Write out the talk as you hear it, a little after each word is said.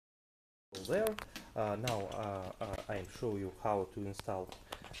there. Now I'll show you how to install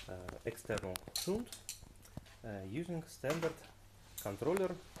external Rshunt using standard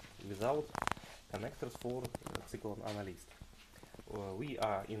controller without connectors for Cyclone Analyst. We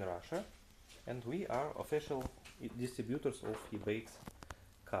are in Russia and we are official distributors of eBay's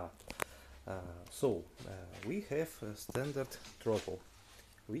car. We have a standard throttle.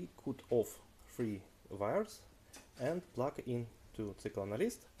 We cut off 3 wires and plug into Cyclone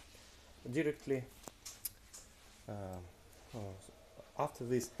Analyst directly. After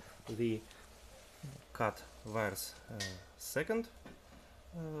this, we cut wires second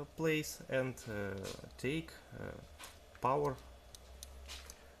place and take power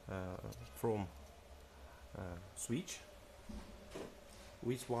from switch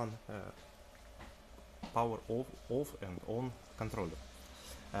with one power off and on controller.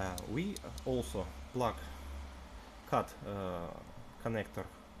 We also cut connector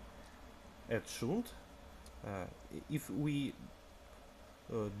at Rshunt. If we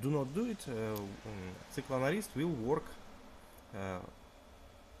do not do it, Cyclone Analyst will work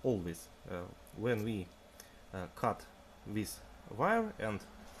always. When we cut this wire and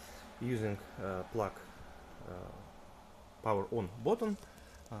using plug power on button,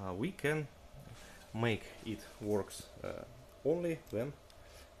 we can make it works only when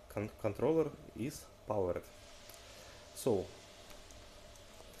controller is powered. So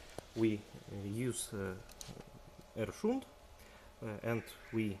we use Rshunt and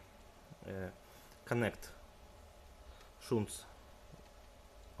we connect Rshunt's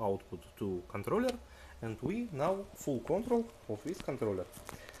output to controller, and we now full control of this controller.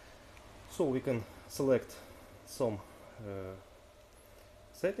 So we can select some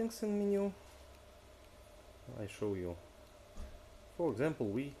settings in menu. I show you. For example,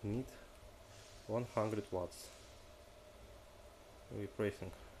 we need 100 watts. We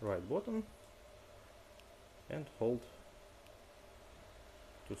pressing right button and hold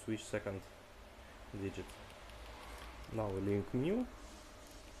to switch second digit. Now we link menu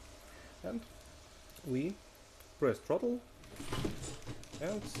and we press throttle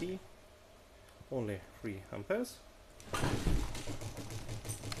and see only 3 amperes.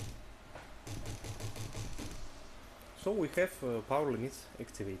 So we have power limits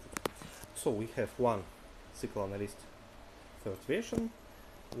activated. So we have one Cyclone Analyst third version,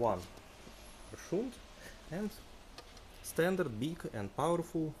 one Rshunt, and standard big and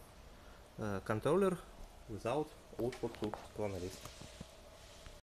powerful controller without output to Cyclone Analyst.